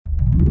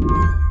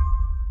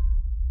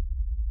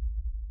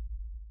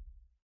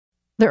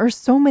There are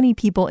so many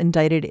people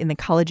indicted in the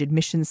college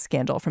admissions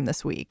scandal from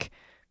this week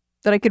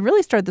that I could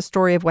really start the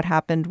story of what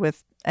happened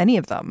with any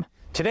of them.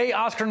 Today,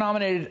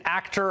 Oscar-nominated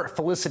actor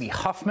Felicity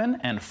Huffman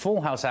and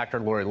Full House actor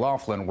Lori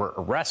Loughlin were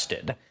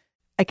arrested.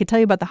 I could tell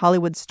you about the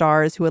Hollywood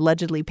stars who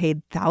allegedly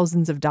paid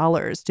thousands of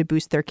dollars to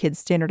boost their kids'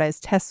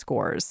 standardized test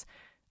scores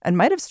and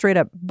might have straight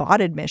up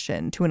bought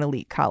admission to an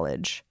elite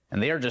college.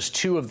 And they are just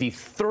two of the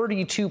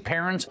 32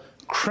 parents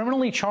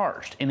criminally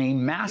charged in a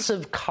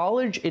massive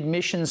college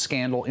admissions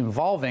scandal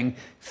involving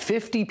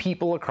 50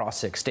 people across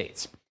 6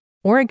 states.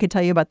 Or I could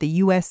tell you about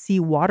the USC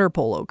water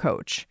polo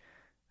coach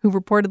who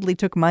reportedly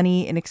took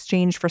money in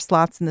exchange for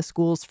slots in the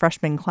school's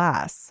freshman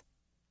class.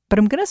 But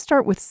I'm going to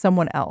start with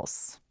someone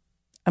else.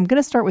 I'm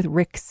going to start with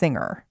Rick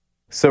Singer.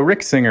 So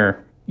Rick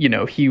Singer,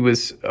 he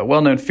was a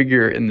well-known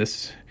figure in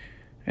this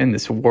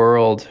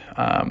world.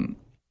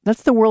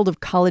 That's the world of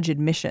college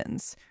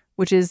admissions,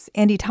 which is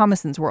Andy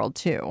Thomason's world,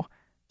 too.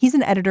 He's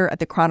an editor at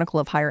the Chronicle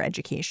of Higher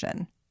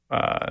Education.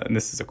 And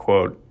this is a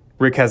quote.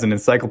 Rick has an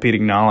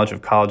encyclopedic knowledge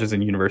of colleges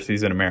and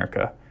universities in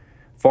America.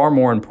 Far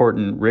more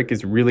important, Rick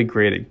is really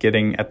great at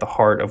getting at the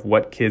heart of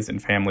what kids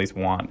and families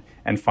want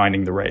and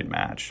finding the right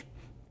match.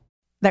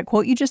 That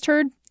quote you just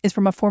heard is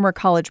from a former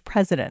college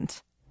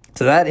president.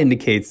 So that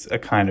indicates a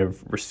kind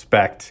of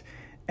respect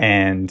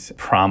and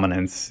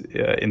prominence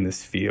in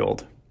this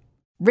field.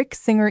 Rick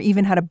Singer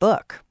even had a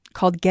book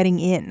called Getting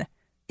In.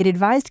 It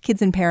advised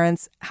kids and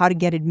parents how to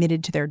get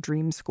admitted to their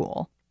dream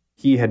school.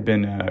 He had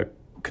been a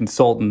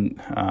consultant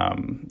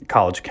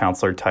college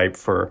counselor type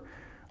for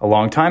a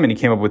long time, and he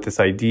came up with this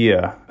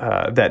idea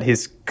that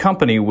his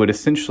company would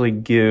essentially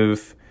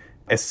give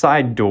a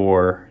side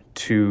door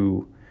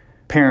to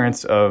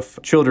parents of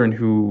children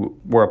who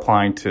were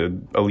applying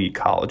to elite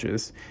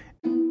colleges.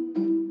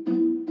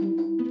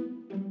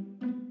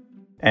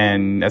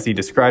 And as he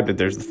described it,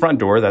 there's the front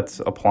door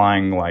that's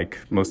applying like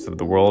most of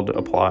the world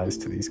applies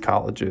to these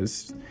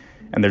colleges.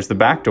 And there's the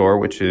back door,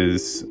 which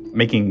is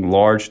making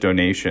large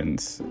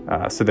donations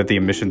so that the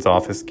admissions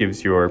office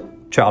gives your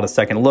child a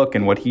second look.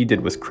 And what he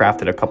did was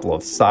crafted a couple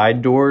of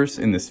side doors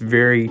in this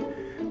very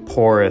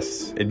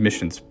porous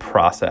admissions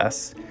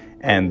process.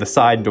 And the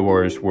side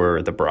doors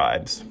were the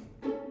bribes.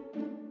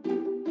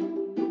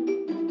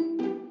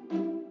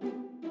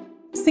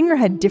 Singer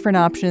had different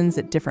options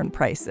at different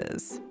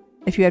prices.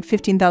 If you had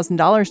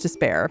 $15,000 to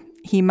spare,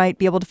 he might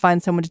be able to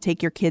find someone to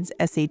take your kid's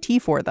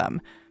SAT for them,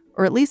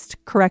 or at least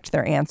correct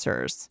their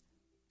answers.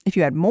 If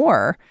you had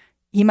more,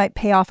 he might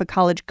pay off a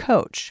college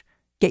coach,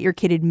 get your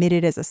kid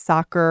admitted as a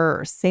soccer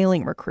or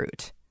sailing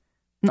recruit.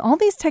 And all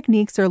these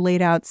techniques are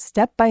laid out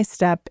step by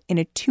step in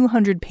a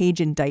 200-page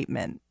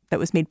indictment that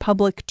was made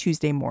public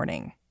Tuesday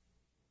morning.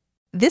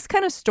 This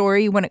kind of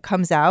story, when it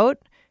comes out,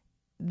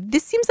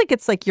 this seems like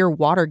it's like your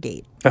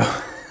Watergate.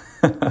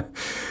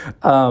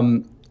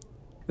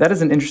 That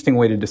is an interesting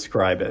way to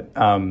describe it.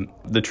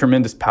 The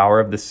tremendous power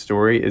of this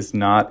story is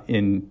not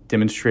in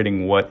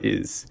demonstrating what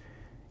is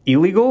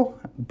illegal,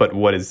 but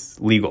what is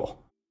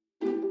legal.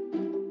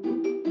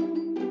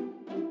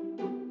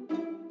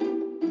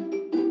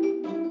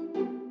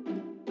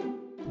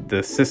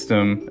 The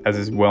system, as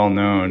is well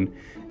known,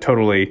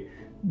 totally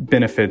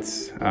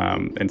benefits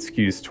and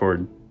skews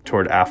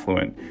toward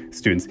affluent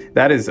students.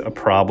 That is a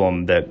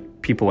problem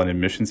that people in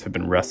admissions have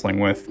been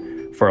wrestling with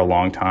for a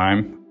long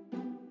time.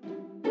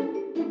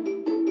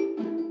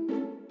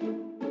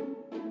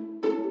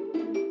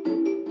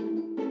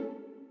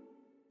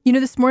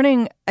 This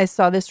morning I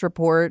saw this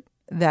report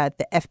that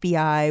the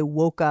FBI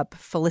woke up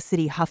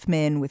Felicity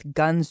Huffman with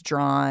guns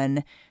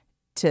drawn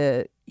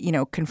to,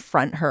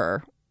 confront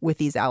her with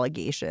these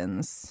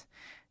allegations.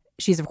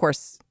 She's, of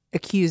course,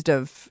 accused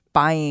of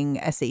buying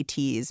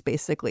SATs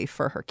basically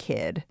for her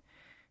kid.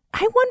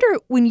 I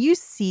wonder, when you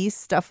see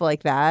stuff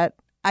like that,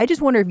 I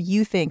just wonder if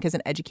you think, as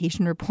an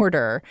education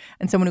reporter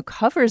and someone who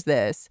covers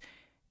this,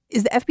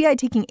 is the FBI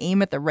taking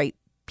aim at the right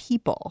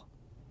people?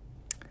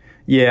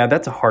 Yeah,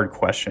 that's a hard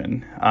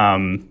question.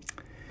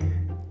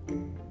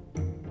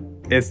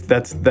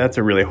 That's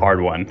a really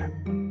hard one.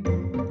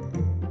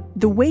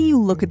 The way you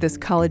look at this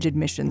college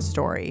admissions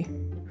story,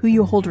 who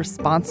you hold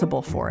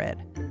responsible for it,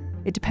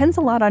 it depends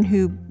a lot on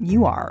who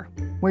you are,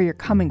 where you're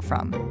coming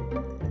from.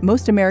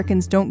 Most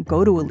Americans don't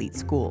go to elite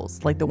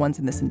schools like the ones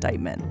in this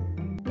indictment.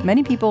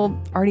 Many people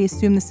already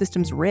assume the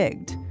system's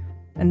rigged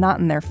and not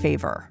in their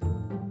favor.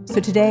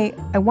 So today,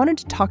 I wanted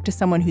to talk to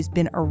someone who's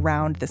been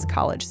around this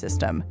college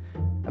system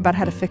about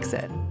how to fix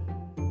it.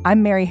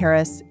 I'm Mary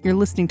Harris. You're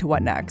listening to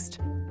What Next?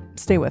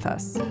 Stay with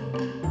us.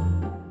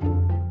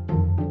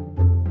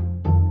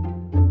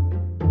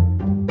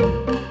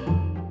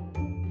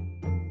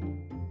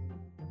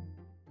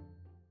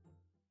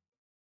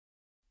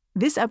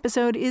 This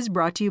episode is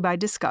brought to you by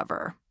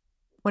Discover.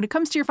 When it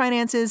comes to your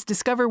finances,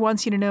 Discover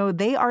wants you to know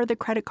they are the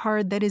credit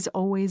card that is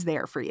always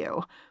there for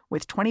you.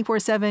 With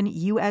 24/7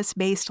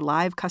 U.S.-based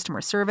live customer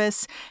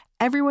service,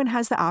 everyone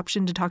has the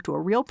option to talk to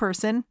a real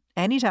person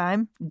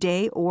anytime,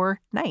 day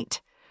or night.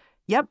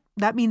 Yep,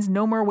 that means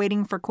no more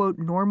waiting for, quote,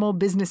 normal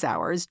business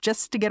hours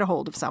just to get a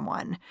hold of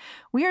someone.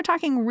 We are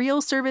talking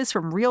real service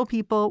from real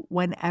people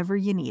whenever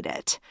you need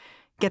it.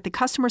 Get the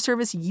customer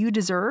service you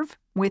deserve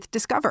with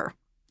Discover.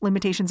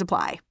 Limitations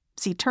apply.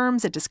 See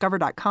terms at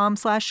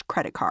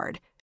discover.com/creditcard.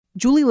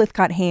 Julie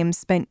Lythcott-Haims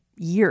spent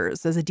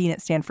years as a dean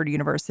at Stanford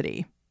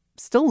University,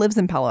 still lives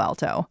in Palo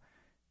Alto.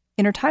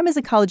 In her time as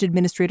a college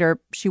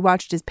administrator, she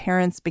watched as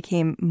parents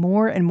became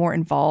more and more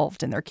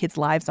involved in their kids'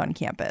 lives on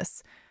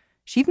campus.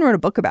 She even wrote a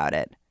book about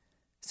it.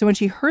 So when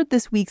she heard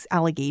this week's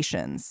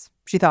allegations,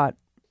 she thought,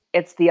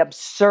 it's the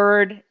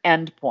absurd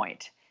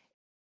endpoint.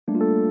 I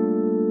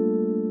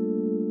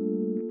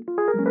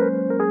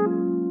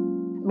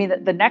mean,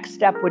 the next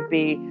step would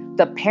be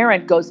the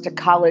parent goes to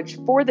college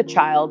for the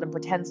child and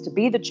pretends to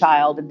be the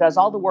child and does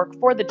all the work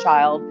for the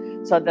child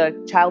so the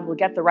child will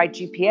get the right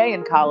GPA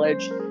in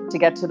college to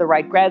get to the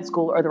right grad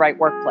school or the right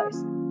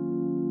workplace.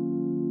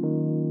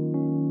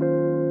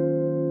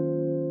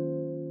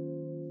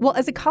 Well,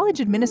 as a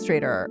college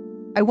administrator,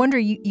 I wonder,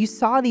 you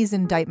saw these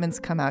indictments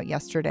come out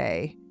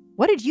yesterday.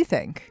 What did you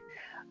think?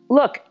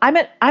 Look, I'm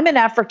an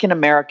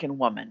African-American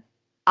woman.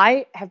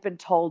 I have been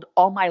told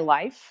all my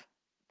life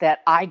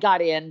that I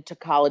got into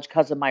college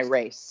because of my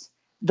race.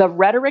 The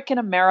rhetoric in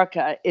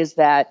America is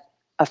that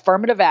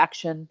affirmative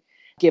action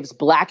gives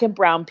Black and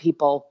brown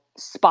people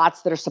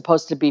spots that are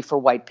supposed to be for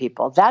white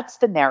people. That's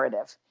the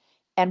narrative.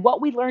 And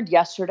what we learned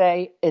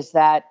yesterday is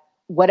that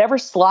whatever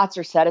slots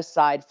are set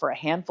aside for a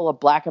handful of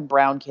Black and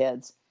brown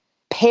kids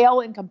pale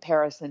in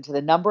comparison to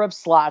the number of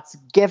slots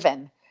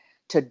given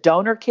to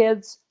donor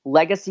kids,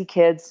 legacy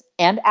kids,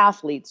 and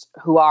athletes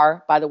who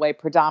are, by the way,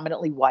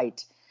 predominantly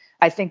white.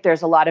 I think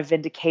there's a lot of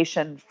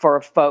vindication for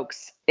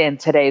folks in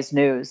today's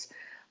news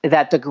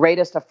that the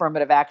greatest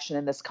affirmative action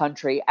in this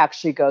country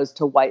actually goes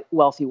to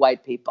wealthy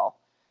white people.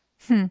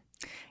 I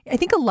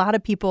think a lot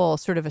of people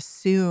sort of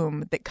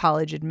assume that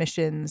college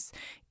admissions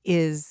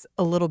is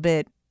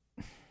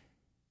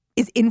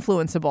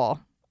influenceable.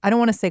 I don't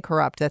want to say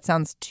corrupt. That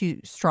sounds too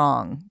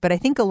strong. But I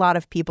think a lot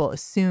of people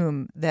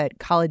assume that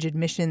college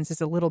admissions is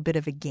a little bit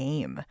of a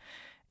game.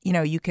 You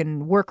know, you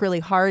can work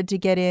really hard to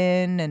get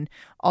in, and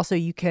also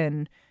you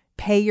can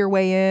pay your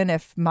way in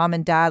if mom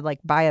and dad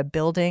buy a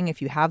building.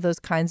 If you have those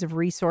kinds of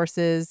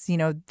resources,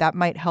 that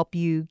might help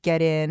you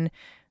get in.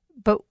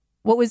 But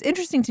what was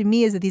interesting to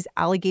me is that these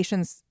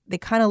allegations, they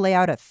kind of lay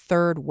out a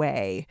third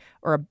way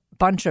or a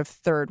bunch of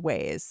third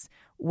ways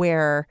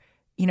where,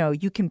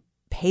 you can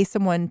pay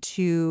someone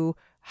to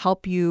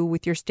help you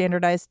with your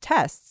standardized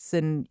tests,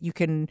 and you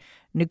can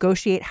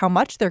negotiate how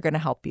much they're going to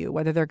help you,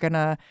 whether they're going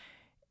to,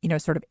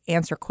 sort of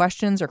answer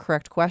questions or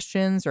correct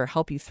questions or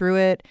help you through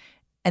it.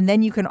 And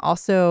then you can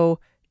also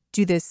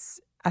do this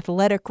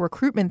athletic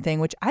recruitment thing,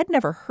 which I'd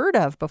never heard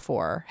of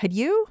before. Had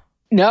you?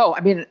 No, I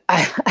mean,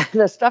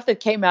 the stuff that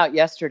came out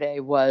yesterday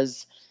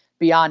was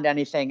beyond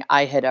anything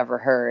I had ever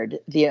heard.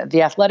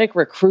 The athletic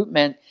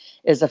recruitment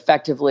is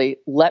effectively,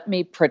 let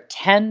me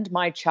pretend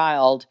my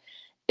child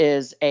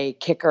is a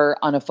kicker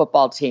on a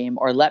football team,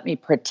 or let me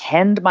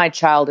pretend my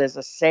child is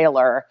a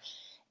sailor,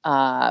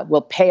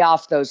 will pay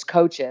off those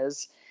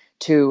coaches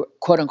to,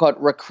 quote unquote,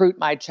 recruit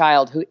my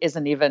child who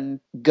isn't even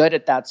good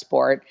at that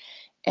sport.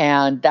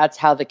 And that's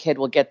how the kid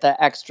will get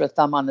the extra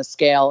thumb on the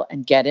scale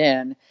and get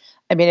in.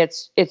 I mean,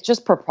 it's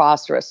just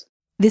preposterous.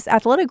 This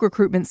athletic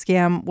recruitment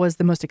scam was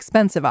the most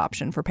expensive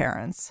option for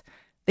parents.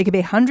 They could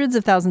pay hundreds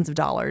of thousands of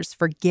dollars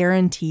for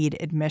guaranteed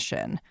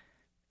admission.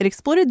 It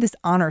exploited this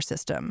honor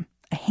system,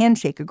 a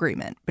handshake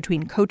agreement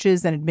between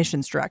coaches and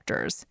admissions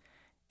directors.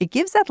 It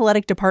gives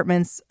athletic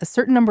departments a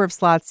certain number of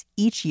slots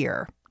each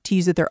year to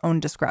use at their own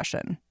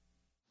discretion.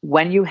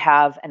 When you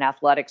have an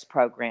athletics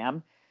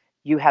program,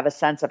 you have a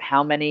sense of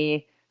how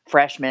many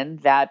freshmen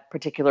that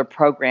particular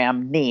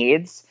program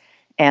needs.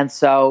 And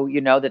so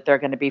you know that there are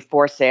going to be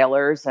 4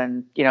 sailors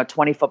and,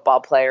 20 football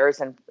players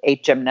and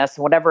 8 gymnasts,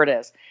 whatever it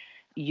is.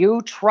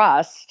 You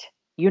trust,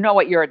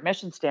 what your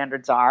admission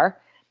standards are.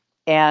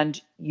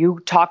 And you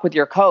talk with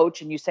your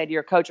coach and you say to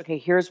your coach, okay,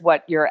 here's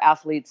what your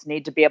athletes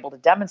need to be able to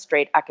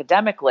demonstrate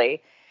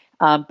academically.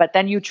 But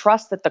then you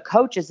trust that the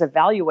coach is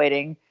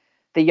evaluating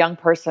the young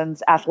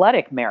person's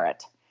athletic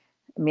merit.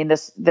 I mean,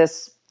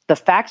 the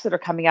facts that are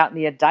coming out in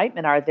the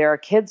indictment are there are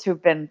kids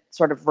who've been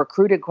sort of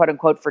recruited, quote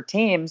unquote, for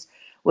teams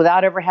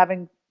without ever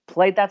having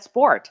played that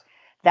sport.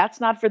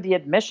 That's not for the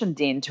admission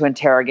dean to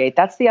interrogate.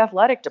 That's the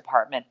athletic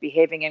department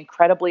behaving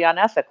incredibly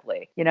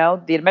unethically.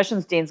 The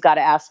admissions dean's got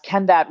to ask,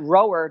 can that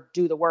rower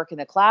do the work in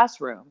the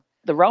classroom?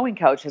 The rowing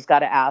coach has got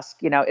to ask,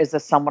 is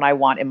this someone I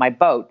want in my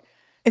boat?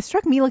 It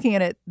struck me looking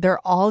at it, there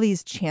are all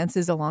these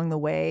chances along the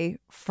way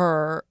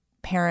for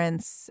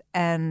parents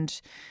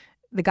and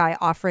the guy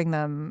offering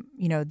them,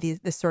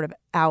 this sort of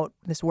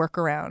this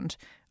workaround.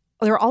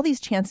 There are all these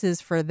chances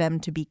for them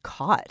to be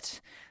caught.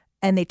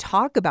 And they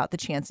talk about the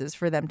chances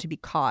for them to be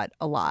caught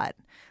a lot.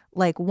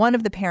 Like one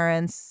of the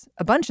parents,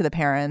 a bunch of the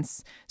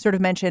parents sort of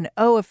mentioned,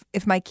 oh,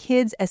 if my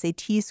kid's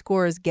SAT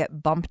scores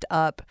get bumped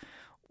up,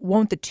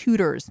 won't the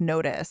tutors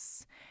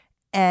notice?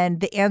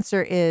 And the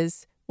answer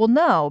is, well,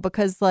 no,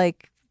 because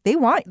they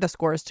want the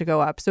scores to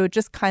go up. So it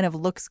just kind of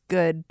looks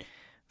good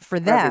for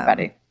them.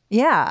 Everybody.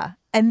 Yeah.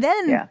 And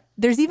then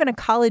there's even a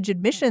college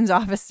admissions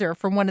officer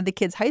from one of the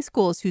kids' high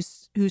schools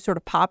who sort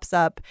of pops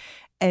up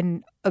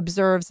and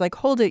observes, like,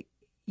 hold it,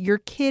 your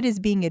kid is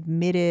being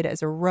admitted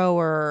as a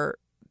rower.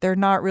 They're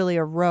not really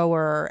a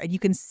rower. And you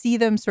can see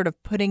them sort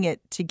of putting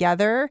it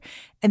together,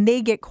 and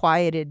they get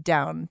quieted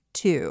down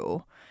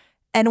too.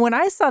 And when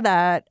I saw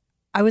that,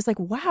 I was like,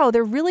 wow,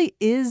 there really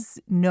is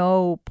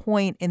no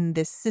point in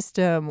this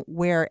system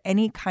where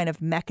any kind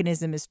of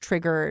mechanism is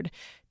triggered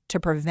to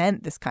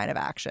prevent this kind of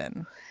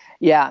action.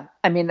 Yeah.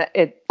 I mean,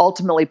 it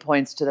ultimately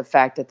points to the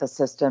fact that the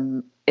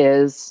system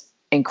is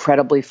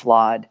incredibly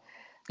flawed.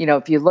 You know,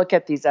 if you look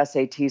at these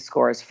SAT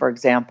scores, for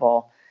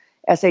example,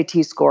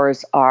 SAT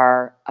scores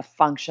are a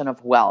function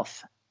of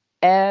wealth.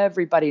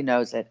 Everybody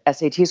knows it.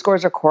 SAT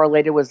scores are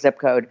correlated with zip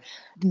code,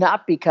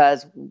 not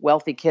because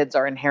wealthy kids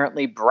are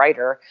inherently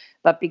brighter,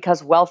 but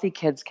because wealthy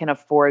kids can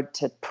afford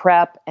to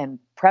prep and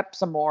prep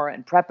some more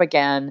and prep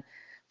again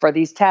for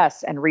these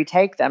tests and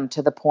retake them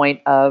to the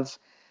point of,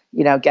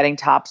 you know, getting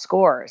top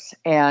scores.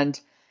 And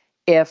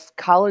if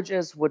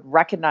colleges would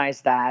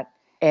recognize that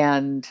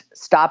and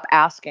stop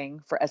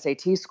asking for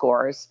SAT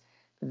scores,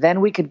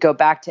 then we could go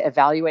back to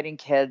evaluating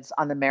kids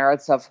on the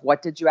merits of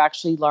what did you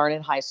actually learn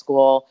in high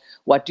school?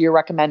 What do your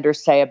recommenders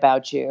say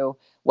about you?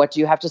 What do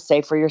you have to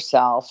say for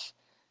yourself?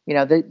 You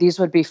know, these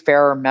would be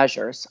fairer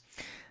measures.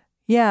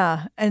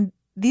 Yeah. And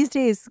these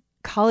days,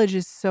 college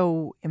is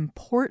so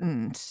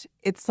important.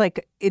 It's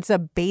like it's a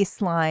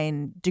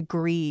baseline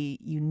degree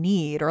you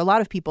need, or a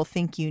lot of people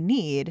think you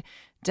need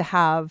to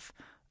have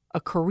a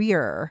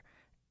career.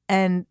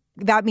 And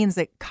that means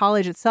that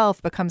college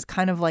itself becomes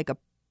kind of like a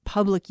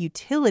public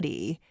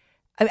utility.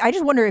 I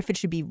just wonder if it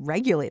should be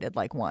regulated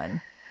like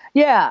one.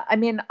 Yeah, I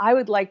mean, I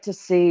would like to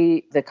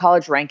see the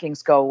college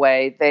rankings go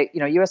away.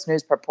 U.S.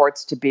 News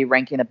purports to be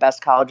ranking the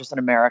best colleges in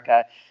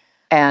America,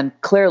 and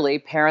clearly,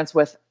 parents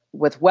with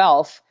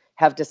wealth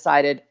have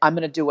decided, I'm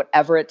going to do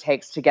whatever it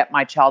takes to get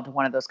my child to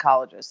one of those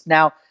colleges.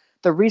 Now,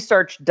 the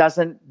research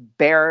doesn't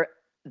bear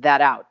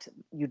that out.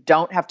 You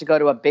don't have to go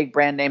to a big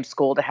brand name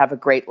school to have a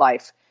great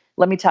life.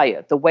 Let me tell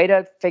you, the way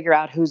to figure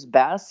out who's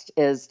best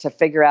is to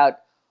figure out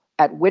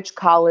at which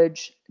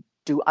college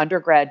do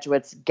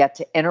undergraduates get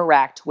to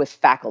interact with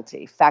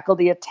faculty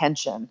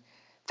attention,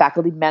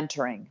 faculty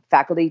mentoring,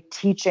 faculty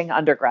teaching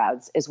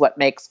undergrads is what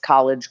makes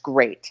college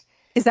great.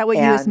 Is that what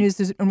U.S. News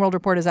and World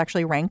Report is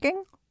actually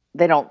ranking?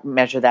 They don't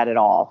measure that at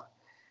all.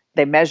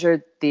 They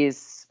measure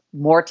these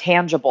more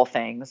tangible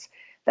things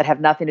that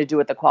have nothing to do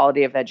with the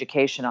quality of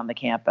education on the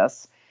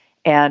campus.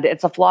 And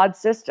it's a flawed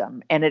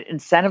system, and it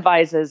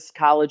incentivizes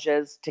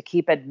colleges to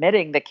keep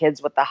admitting the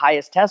kids with the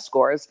highest test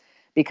scores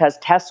because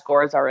test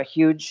scores are a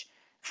huge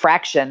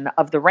fraction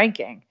of the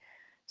ranking.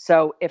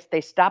 So if they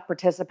stop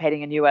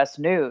participating in U.S.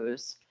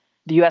 News,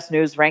 the U.S.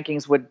 News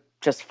rankings would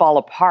just fall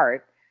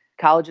apart.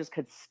 Colleges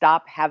could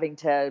stop having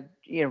to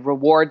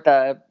reward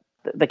the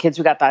kids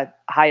who got the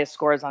highest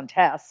scores on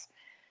tests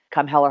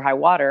come hell or high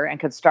water, and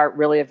could start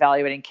really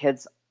evaluating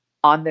kids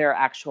on their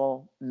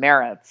actual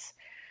merits.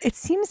 It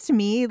seems to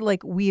me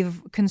like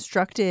we've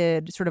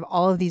constructed sort of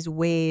all of these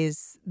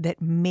ways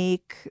that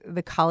make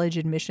the college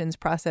admissions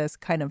process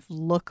kind of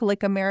look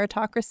like a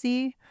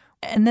meritocracy.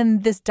 And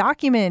then this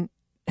document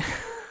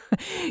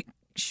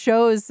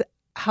shows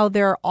how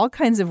there are all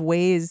kinds of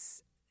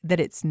ways that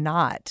it's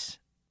not.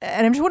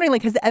 And I'm just wondering,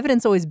 like, has the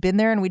evidence always been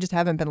there and we just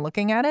haven't been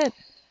looking at it?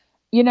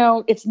 You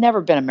know, it's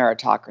never been a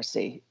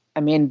meritocracy. I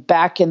mean,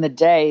 back in the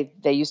day,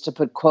 they used to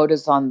put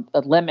quotas on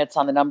limits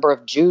on the number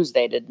of Jews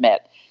they'd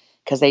admit,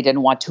 because they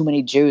didn't want too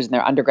many Jews in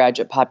their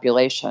undergraduate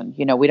population.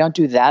 You know, we don't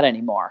do that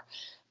anymore.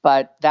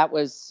 But that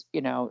was,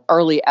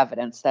 early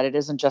evidence that it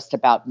isn't just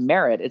about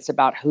merit. It's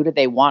about who do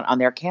they want on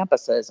their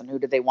campuses and who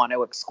do they want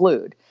to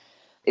exclude.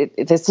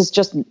 This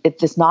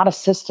is not a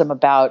system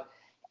about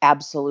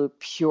absolute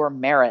pure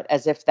merit,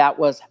 as if that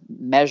was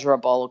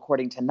measurable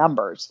according to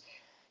numbers.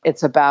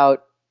 It's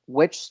about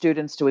which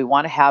students do we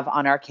want to have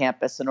on our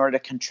campus in order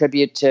to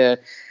contribute to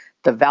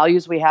the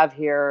values we have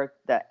here,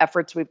 the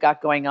efforts we've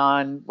got going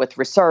on with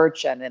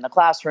research and in the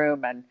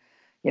classroom, and,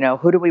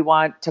 who do we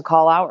want to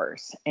call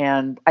ours?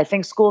 And I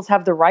think schools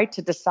have the right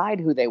to decide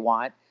who they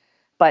want,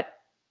 but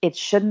it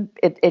should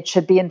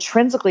be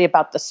intrinsically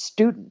about the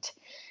student.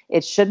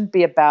 It shouldn't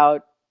be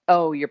about,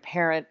 oh, your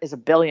parent is a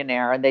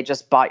billionaire and they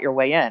just bought your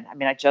way in. I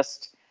mean,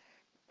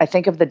 I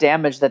think of the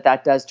damage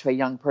that does to a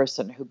young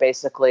person who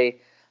basically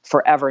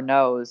forever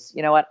knows,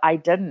 you know what, they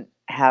didn't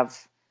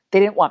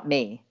want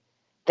me.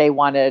 They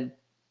wanted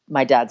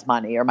my dad's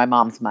money or my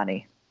mom's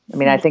money. I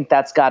mean, I think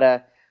that's got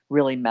to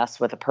really mess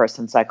with a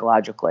person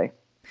psychologically.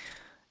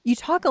 You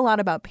talk a lot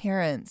about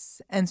parents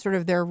and sort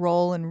of their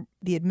role in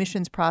the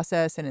admissions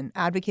process and in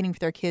advocating for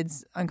their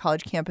kids on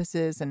college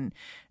campuses, and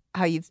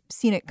how you've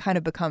seen it kind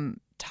of become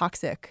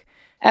toxic.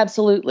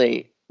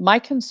 Absolutely. My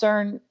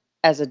concern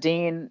as a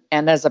dean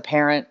and as a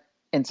parent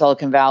in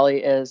Silicon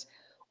Valley is,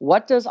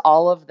 what does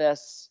all of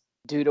this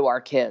do to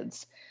our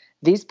kids?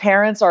 These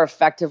parents are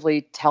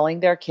effectively telling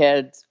their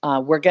kids,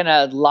 we're going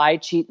to lie,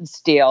 cheat, and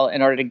steal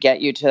in order to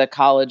get you to the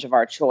college of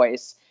our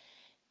choice.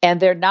 And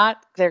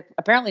they're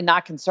apparently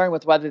not concerned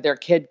with whether their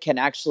kid can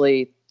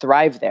actually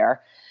thrive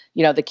there.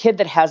 The kid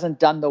that hasn't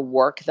done the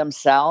work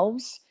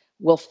themselves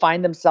will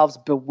find themselves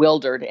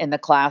bewildered in the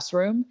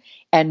classroom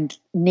and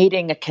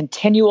needing a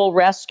continual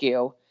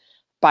rescue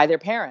by their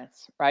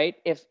parents, right?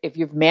 If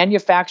you've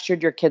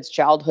manufactured your kid's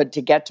childhood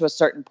to get to a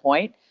certain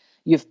point,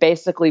 you've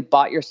basically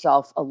bought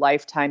yourself a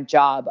lifetime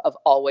job of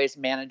always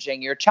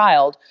managing your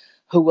child,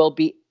 who will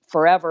be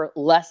forever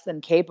less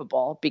than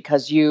capable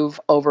because you've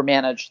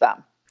overmanaged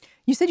them.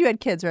 You said you had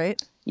kids, right?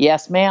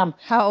 Yes, ma'am.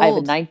 How old? I have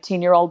a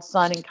 19-year-old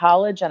son in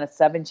college and a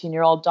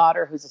 17-year-old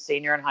daughter who's a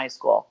senior in high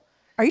school.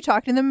 Are you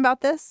talking to them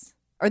about this?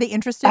 Are they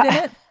interested in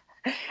it?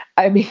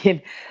 I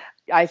mean,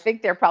 I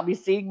think they're probably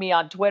seeing me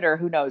on Twitter.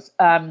 Who knows?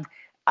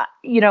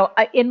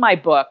 In my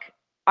book,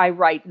 I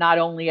write not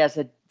only as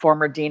a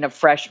former dean of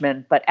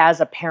freshmen, but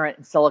as a parent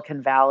in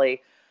Silicon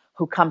Valley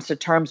who comes to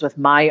terms with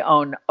my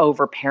own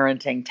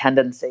overparenting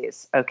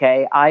tendencies.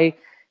 Okay.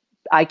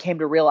 I came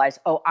to realize,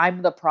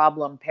 I'm the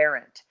problem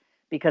parent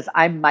because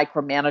I'm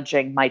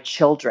micromanaging my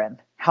children.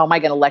 How am I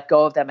going to let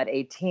go of them at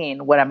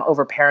 18 when I'm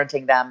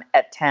overparenting them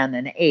at 10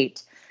 and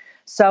 8?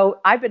 So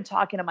I've been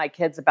talking to my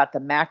kids about the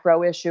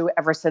macro issue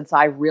ever since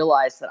I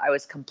realized that I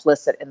was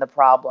complicit in the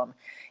problem.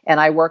 And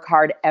I work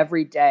hard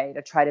every day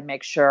to try to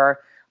make sure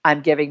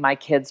I'm giving my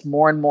kids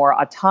more and more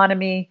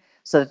autonomy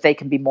so that they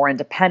can be more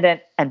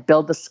independent and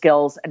build the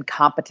skills and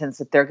competence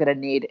that they're going to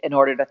need in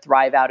order to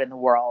thrive out in the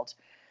world.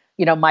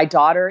 My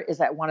daughter is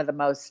at one of the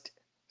most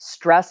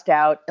stressed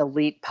out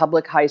elite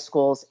public high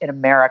schools in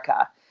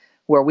America,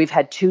 where we've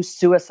had 2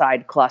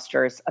 suicide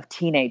clusters of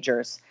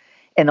teenagers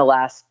in the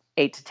last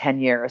 8 to 10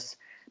 years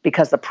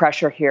because the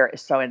pressure here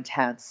is so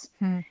intense.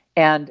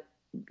 And,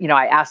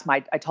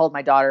 I told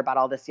my daughter about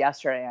all this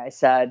yesterday. I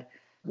said,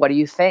 what do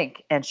you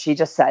think? And she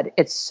just said,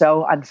 it's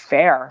so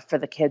unfair for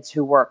the kids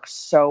who work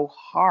so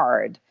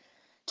hard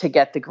to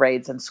get the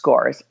grades and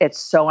scores. It's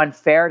so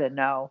unfair to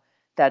know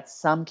that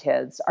some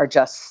kids are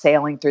just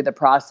sailing through the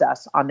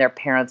process on their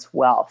parents'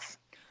 wealth.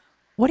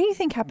 What do you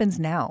think happens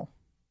now?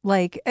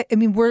 Like, I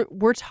mean,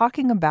 we're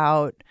talking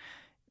about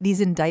these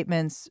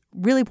indictments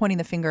really pointing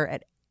the finger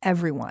at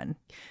everyone.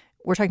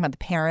 We're talking about the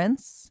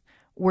parents.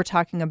 We're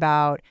talking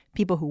about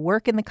people who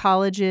work in the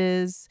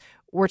colleges.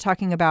 We're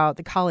talking about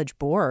the College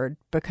Board,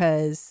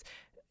 because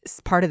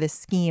part of this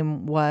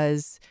scheme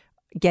was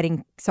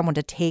getting someone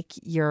to take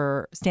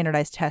your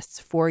standardized tests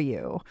for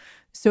you.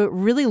 So it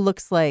really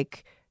looks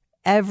like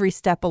every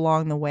step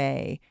along the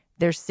way,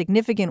 there's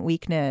significant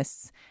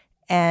weakness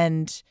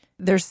and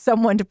there's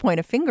someone to point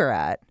a finger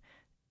at.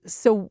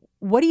 So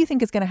what do you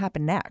think is going to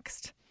happen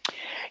next?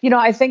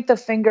 I think the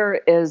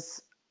finger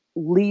is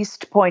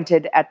least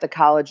pointed at the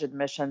college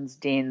admissions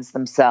deans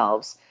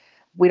themselves.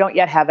 We don't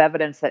yet have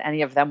evidence that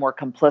any of them were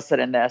complicit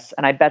in this,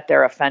 and I bet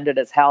they're offended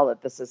as hell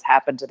that this has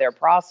happened to their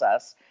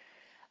process.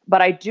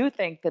 But I do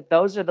think that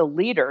those are the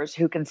leaders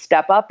who can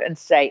step up and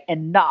say,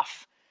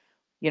 enough.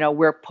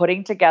 We're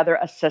putting together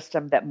a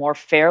system that more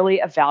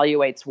fairly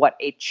evaluates what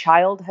a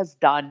child has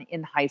done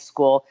in high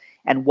school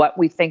and what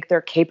we think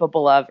they're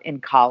capable of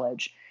in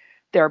college.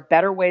 There are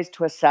better ways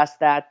to assess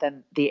that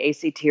than the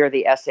ACT or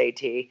the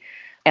SAT.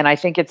 And I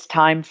think it's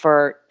time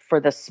for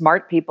the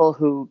smart people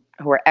who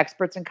are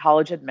experts in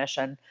college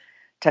admission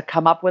to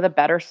come up with a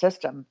better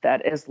system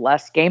that is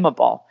less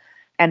gameable.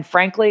 And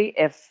frankly,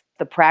 if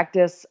the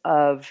practice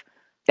of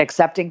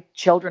accepting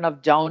children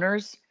of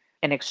donors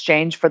in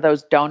exchange for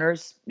those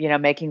donors,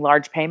 making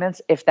large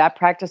payments, if that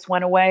practice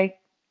went away,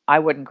 I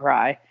wouldn't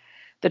cry.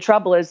 The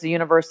trouble is the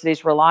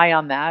universities rely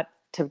on that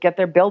to get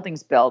their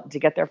buildings built, to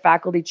get their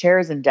faculty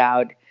chairs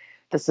endowed.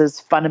 This is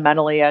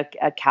fundamentally a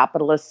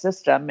capitalist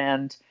system,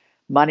 and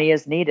money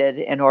is needed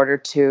in order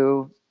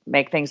to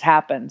make things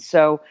happen.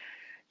 So,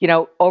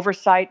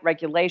 oversight,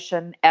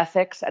 regulation,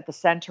 ethics at the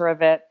center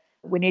of it.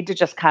 We need to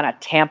just kind of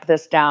tamp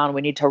this down.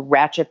 We need to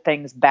ratchet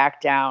things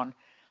back down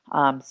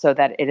so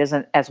that it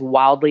isn't as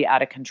wildly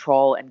out of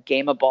control and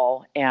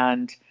gameable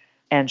and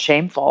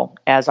shameful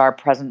as our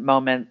present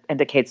moment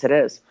indicates it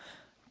is.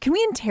 Can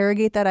we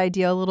interrogate that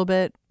idea a little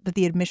bit, that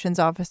the admissions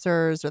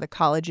officers or the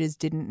colleges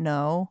didn't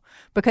know?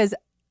 Because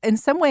in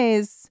some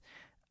ways,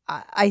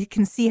 I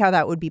can see how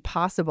that would be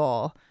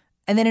possible.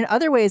 And then in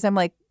other ways, I'm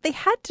like, they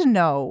had to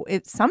know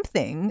it's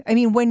something. I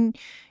mean, when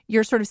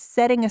you're sort of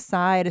setting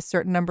aside a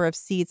certain number of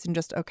seats and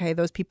just, okay,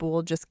 those people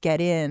will just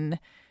get in.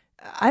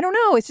 I don't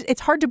know.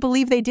 It's hard to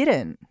believe they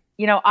didn't.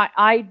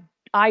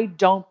 I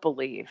don't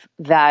believe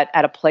that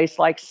at a place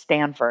like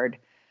Stanford,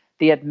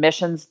 the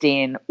admissions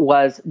dean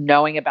was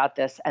knowing about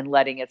this and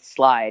letting it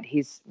slide.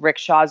 Rick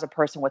Shaw is a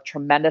person with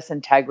tremendous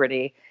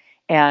integrity,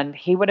 and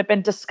he would have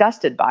been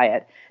disgusted by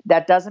it.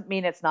 That doesn't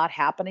mean it's not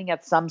happening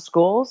at some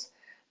schools,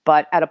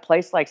 but at a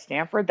place like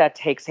Stanford that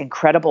takes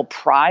incredible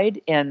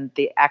pride in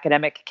the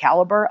academic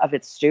caliber of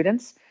its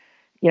students,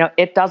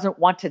 it doesn't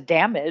want to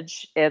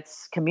damage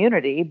its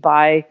community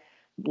by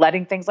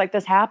letting things like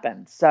this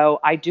happen. So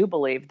I do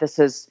believe this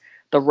is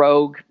the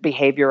rogue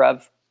behavior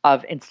of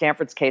of, in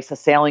Stanford's case, a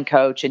sailing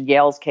coach, in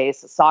Yale's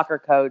case, a soccer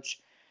coach.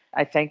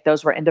 I think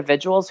those were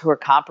individuals who were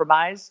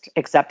compromised,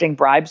 accepting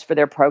bribes for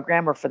their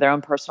program or for their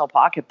own personal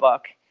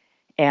pocketbook.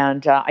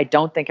 And I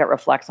don't think it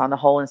reflects on the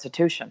whole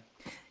institution.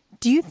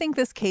 Do you think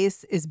this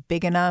case is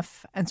big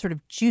enough and sort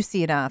of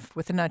juicy enough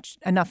with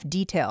enough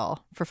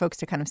detail for folks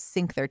to kind of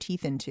sink their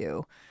teeth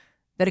into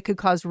that it could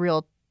cause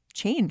real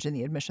change in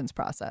the admissions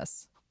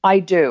process? I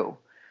do.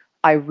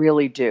 I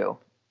really do.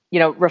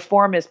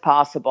 Reform is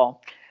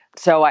possible.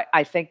 So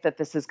I think that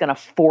this is going to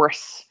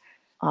force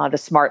the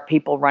smart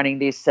people running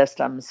these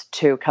systems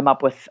to come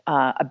up with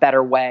a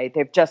better way.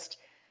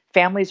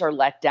 Families are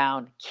let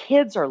down,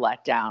 kids are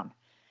let down.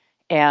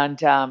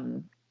 And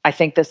I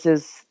think this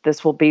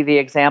will be the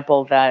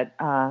example that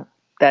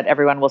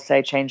everyone will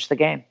say changed the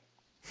game.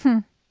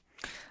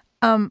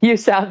 You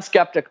sound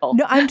skeptical.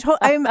 No,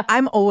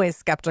 I'm always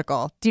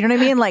skeptical. Do you know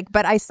what I mean?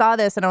 But I saw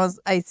this and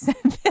I said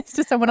this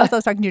to someone else I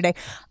was talking to today.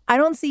 I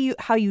don't see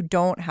how you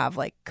don't have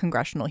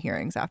congressional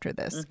hearings after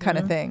this kind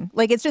of thing.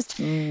 It's just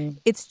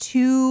it's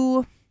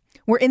too.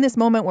 We're in this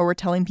moment where we're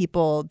telling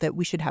people that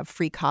we should have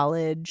free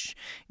college.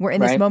 We're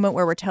in this moment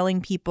where we're telling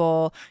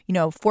people,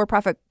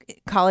 for-profit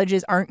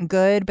colleges aren't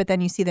good, but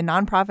then you see the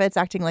nonprofits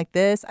acting like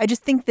this. I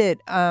just think that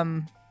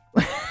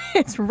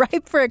it's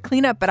ripe for a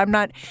cleanup, but I'm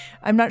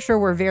not sure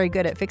we're very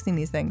good at fixing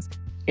these things.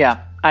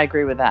 Yeah, I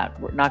agree with that.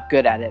 We're not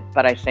good at it,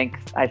 but I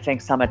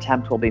think some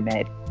attempt will be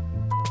made.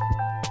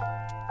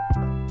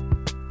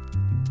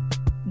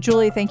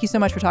 Julie, thank you so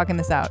much for talking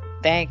this out.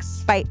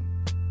 Thanks. Bye.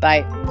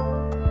 Bye.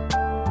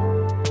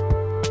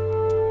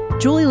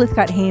 Julie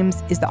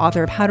Lythcott-Haims is the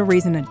author of How to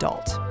Raise an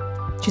Adult.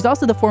 She's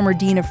also the former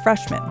dean of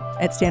freshmen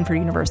at Stanford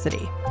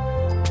University.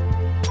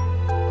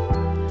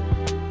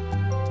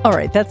 All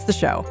right, that's the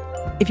show.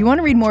 If you want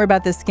to read more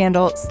about this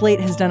scandal, Slate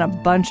has done a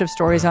bunch of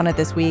stories on it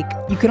this week.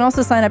 You can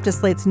also sign up to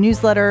Slate's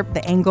newsletter,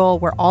 The Angle,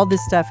 where all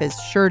this stuff is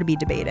sure to be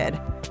debated.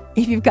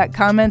 If you've got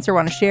comments or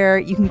want to share,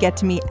 you can get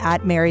to me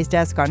at Mary's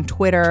Desk on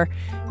Twitter.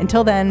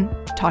 Until then,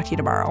 talk to you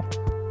tomorrow.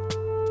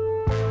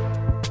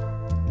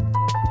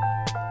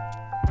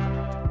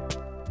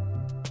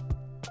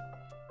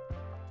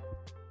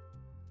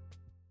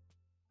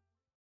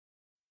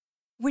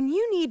 When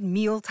you need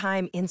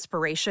mealtime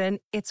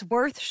inspiration, it's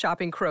worth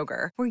shopping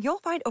Kroger, where you'll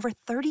find over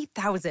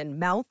 30,000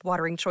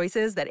 mouth-watering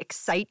choices that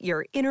excite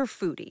your inner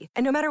foodie.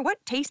 And no matter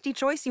what tasty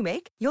choice you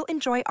make, you'll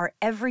enjoy our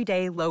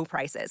everyday low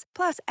prices,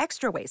 plus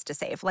extra ways to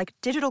save, like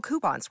digital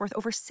coupons worth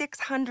over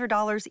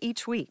 $600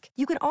 each week.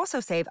 You can also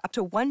save up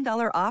to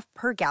 $1 off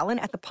per gallon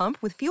at the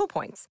pump with fuel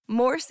points.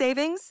 More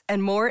savings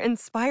and more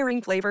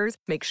inspiring flavors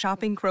make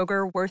shopping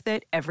Kroger worth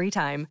it every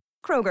time.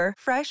 Kroger,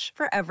 fresh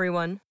for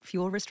everyone.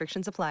 Fuel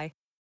restrictions apply.